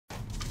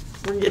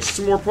We're gonna get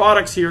some more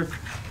products here.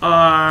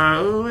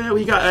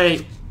 We got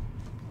a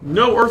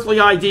no earthly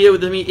idea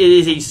what it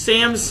is. A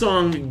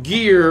Samsung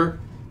Gear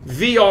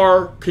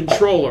VR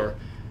controller.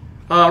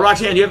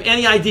 Roxanne, do you have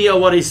any idea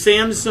what a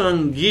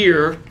Samsung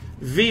Gear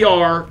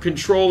VR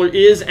controller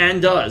is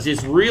and does?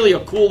 It's really a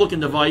cool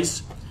looking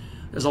device.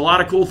 There's a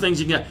lot of cool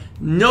things you can get.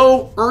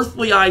 No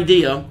earthly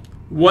idea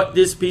what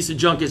this piece of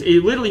junk is.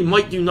 It literally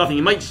might do nothing.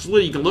 It might just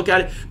literally, you can look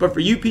at it, but for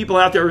you people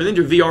out there who are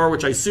into VR,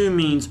 which I assume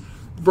means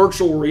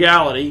virtual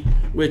reality,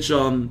 which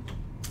I've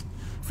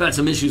had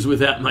some issues with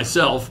that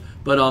myself,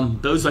 but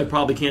those I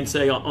probably can't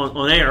say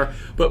on air.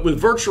 But with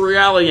virtual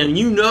reality, and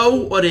you know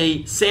what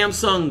a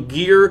Samsung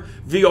Gear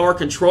VR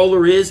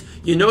controller is,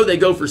 you know they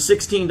go for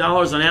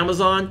 $16 on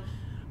Amazon,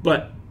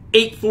 but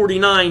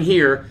 $8.49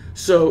 here.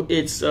 So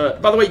it's,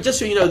 by the way, just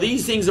so you know,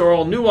 these things are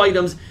all new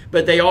items,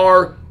 but they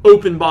are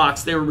open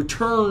box. They're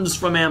returns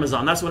from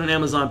Amazon. That's what an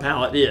Amazon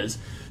pallet is.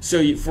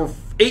 So for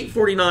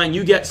 $8.49,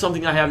 you get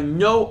something I have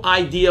no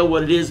idea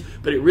what it is,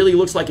 but it really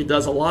looks like it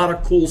does a lot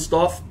of cool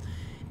stuff.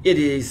 It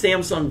is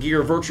Samsung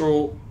Gear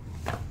Virtual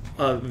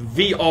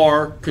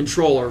VR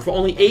controller for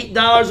only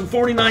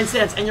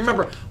 $8.49. And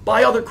remember,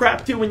 buy other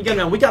crap too when you get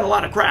them. We got a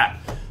lot of crap.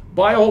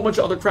 Buy a whole bunch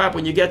of other crap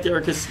when you get there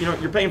because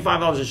you're paying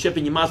 $5 in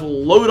shipping. You might as well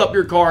load up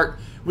your cart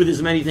with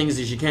as many things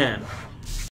as you can.